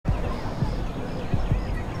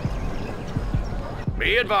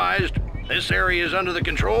Be advised, this area is under the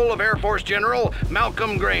control of Air Force General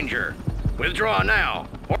Malcolm Granger. Withdraw now.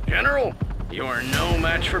 General, you are no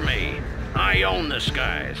match for me. I own the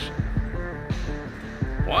skies.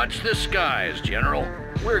 Watch the skies, General.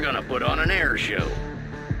 We're gonna put on an air show.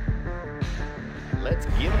 Let's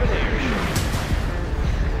give it an air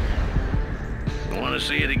show. Want to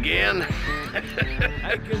see it again?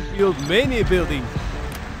 I can build many buildings.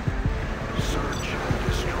 Search and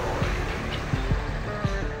destroy.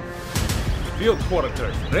 Field quarters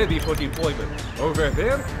ready for deployment. Over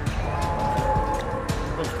there?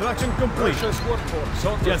 Construction complete.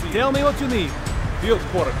 Just Tell me what you need. Field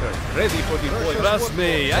quarters ready for deployment. Trust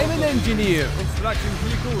me, I'm an engineer. Construction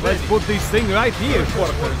vehicle ready. Let's put this thing right here.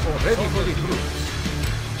 Quarters ready for the troops.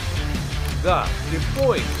 Da,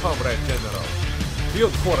 deploying, Comrade General.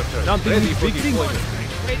 Field quarters Something ready needs for fixing? deployment.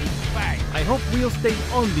 I hope we'll stay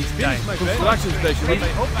on this time. my Construction specialist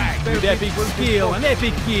with epic skill and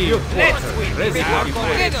epic kill. Field quarters ready for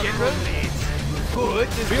deployment.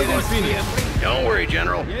 Building finished. Don't worry,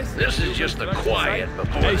 General. This is just the quiet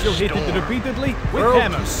before I the shall hit it storm. repeatedly with World to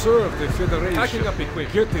hammers. serve the Federation. Packing up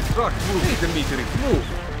equipment. Get the truck moving. Hey, Dimitri, move.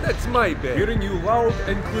 That's my bed. Hearing you loud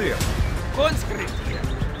and clear. Conscript here.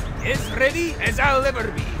 As ready as I'll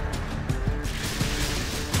ever be.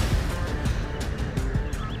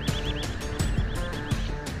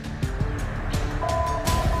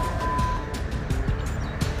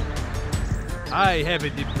 I have a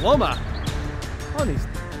diploma. Honest.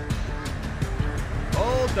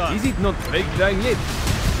 All done. Is it not breakdown yet?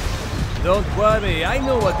 Don't worry, I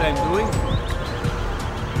know what I'm doing.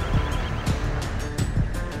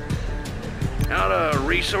 Out of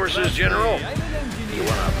resources, General? I'm an engineer. You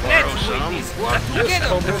wanna borrow Let's win some? this war together.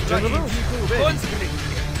 Comrade General. Conscript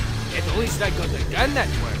here. At least I got a gun that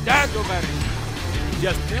worked. That over it.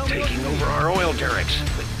 Just tell me what Taking you over our oil derricks.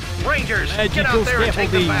 Rangers, need. get out there and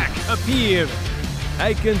take them back. Appear.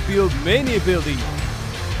 I can build many buildings.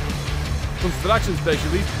 Construction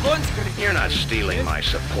specialist. Conscript. You're not stealing my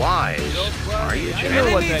supplies, are you, I know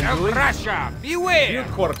General? what Enemies I'm of doing. Russia, beware. Field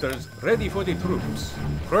quarters ready for the troops.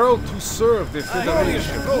 Proud to serve the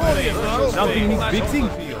Federation. Something needs fixing?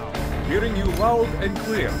 Hearing you loud and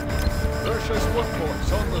clear. Russia's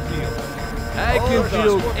workforce on the field. I can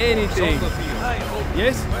build anything. On the field.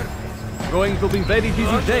 Yes? Going to be very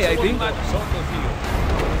busy day, I think. On the field.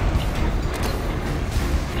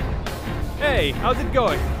 Hey, how's it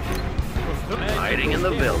going? Hiding in the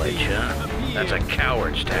village, huh? That's a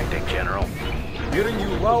coward's tactic, General. Hearing you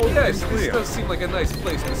loud and clear. This does seem like a nice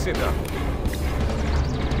place to sit up.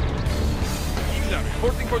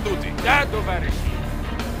 Reporting for duty. That over it.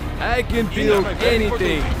 I can build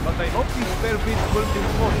anything, but I hope these spare bits will be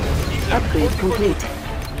important. Upgrade complete.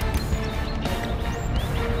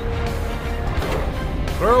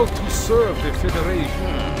 Proud to serve the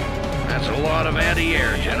Federation. That's a lot of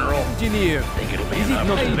anti-air, General. Engineer, Think it'll be is it enough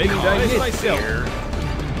not to breakdown yet? myself.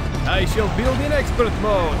 I shall build in expert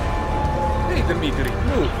mode. Hey, Dimitri,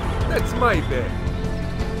 move. That's my bed.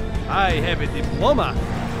 I have a diploma.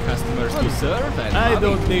 Customers to serve and I money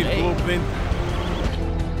don't to need make. blueprint.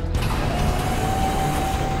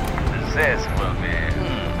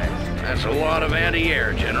 That's a lot of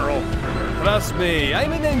anti-air, General. Trust me,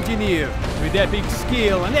 I'm an engineer with epic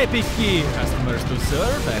skill and epic key. Customers to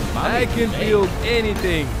serve and money I to can make. build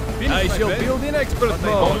anything. I shall build in expert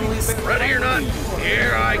mode. Ready or not,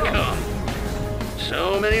 here I come.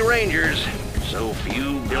 So many Rangers, so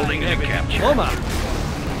few buildings to capture. Diploma.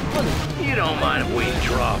 You don't mind if we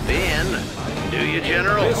drop in, do you,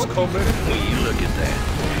 General? Yes, comrade. Will you look at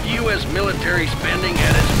that? U.S. military spending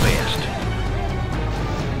at its best.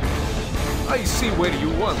 I see where you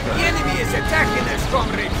want The that. enemy is attacking us,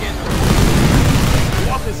 Comrade General.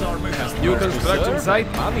 What is our mission? New Customers to construction serve site.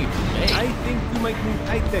 and money to make. I think you might need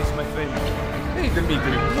eye test, my friend. Hey,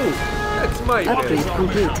 Dimitri, move. That's my Upgrade bed.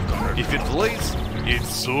 complete. If it bleeds, it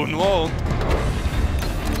soon won't.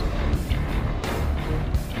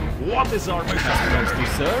 What is our mission? Customers to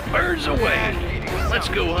serve. Birds away. Let's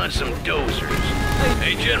go hunt some dozers.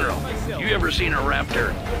 Hey, General, you ever seen a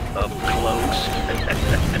raptor up close?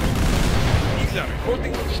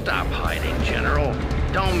 Stop hiding, General.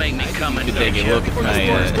 Don't make me come and You get take a you. look at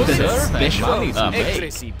my serve and money to make.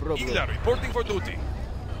 Accuracy problem. Reporting for duty.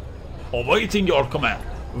 Awaiting your command.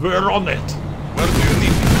 We're on it. Where do you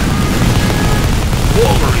need me?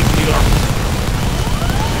 Wolverine here.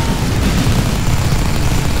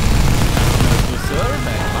 To serve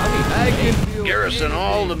and money to I make. can build Garrison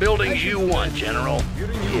all the buildings you want, General.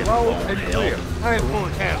 Hearing It you loud won't and help. clear. I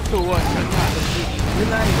won't have to watch another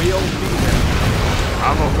video. We all be there.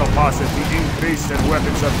 Ammo capacity increased and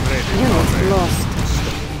weapons upgraded. Unit lost.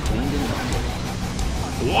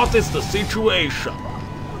 What is the situation?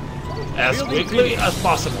 As quickly as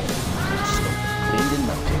possible.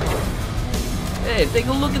 Hey, take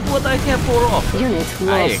a look at what I have for offer. Unit I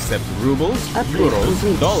lost. accept rubles, Upgrade euros,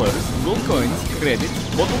 complete. dollars, gold coins, credit,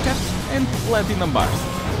 bottle caps, and platinum bars.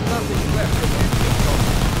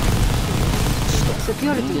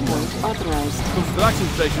 Security point authorized. Construction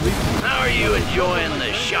station. How are you enjoying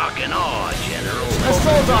the shock and awe, General?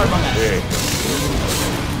 Assault armament.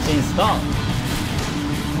 Installed.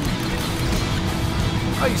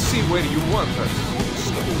 I see where you want us.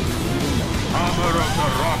 Hammer of the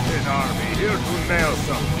Rotten Army, here to nail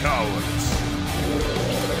some cowards.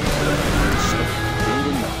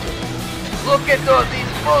 Look at all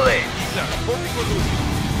these bullets!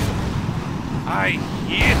 I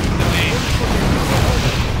hate the way.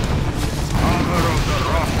 Hammer of the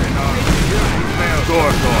Rotten Army, here to nail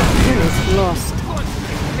some Unit lost.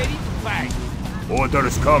 Ready to fight!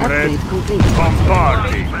 Orders, comrade. Upgrade complete. Come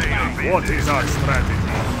party. What is our strategy?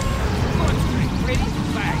 Ready to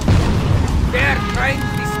fight! They're trying to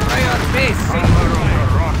destroy our base! Hammer of the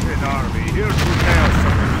Rotten Army, here to nail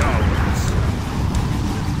some cowards.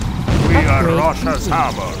 We are Upgrade Russia's complete.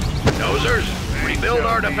 hammer. Dozers, rebuild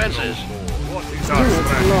our defenses. What is our Unit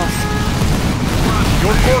strategy? lost.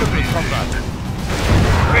 Your orders, comrade.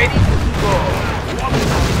 Ready to go!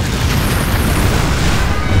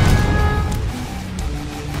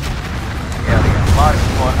 March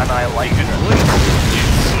for annihilation. It's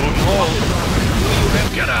soon long.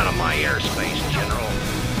 Get out of my airspace, General.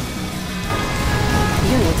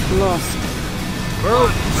 Unit lost.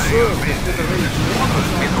 World serve Federation.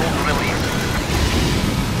 Missile release.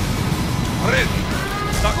 Ready.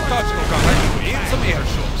 We need some air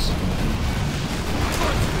shows.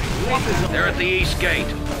 They're at the east gate.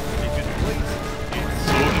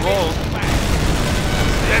 Soon long.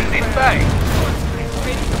 Standing by.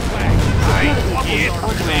 I Security hate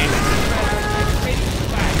point the way.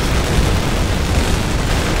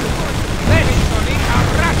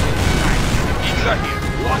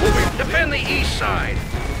 authorized. Defend the east side.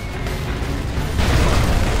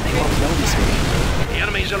 They won't notice me. The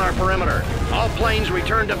enemy's in our perimeter. All planes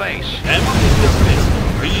return to base. Enemy dismissed.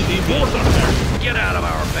 Ready border there. Get out of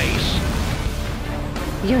our base.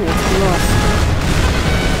 Unit lost.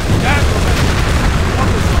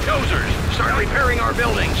 Dozers, start repairing our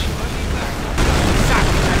buildings.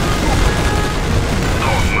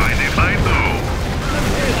 Don't mind if I do.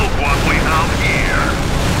 Look what we have here.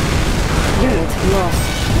 Unit lost.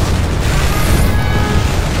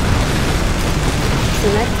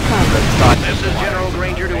 Select target. This is General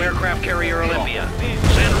Granger to aircraft carrier Olympia.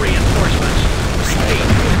 Send reinforcements. Repeat,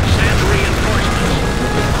 send reinforcements.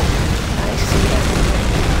 I see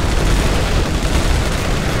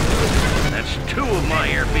That's 2 of my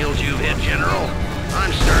airfields you've hit, General.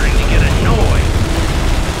 I'm starting to get annoyed.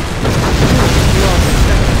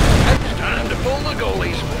 It's time to pull the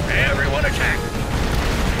goalies. Everyone attack.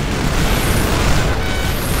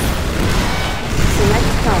 Select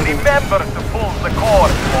target. Remember to pull the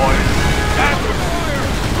cord, boys.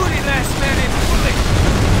 Good last man in bullet.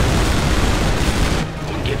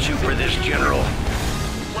 We'll get you for this, General.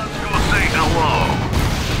 Let's go say hello.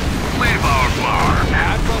 Leave our mark.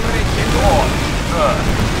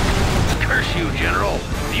 Curse you, General.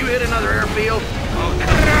 If you hit another airfield, I'll cut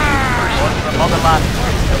On the motherland.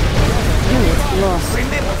 Unit lost.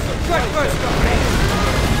 Remember, good first, comrade.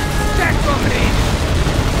 Stand, comrade.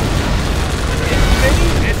 It's ready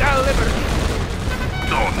as our liberty.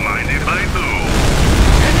 Don't mind if I do.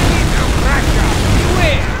 Enemy from Russia.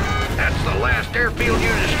 Beware. That's the last airfield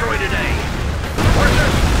you destroy today.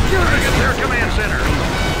 Forces, target their command center.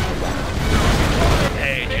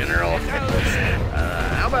 Hey, General.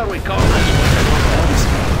 How about we call this one?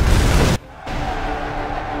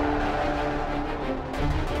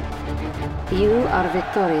 You are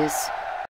victorious.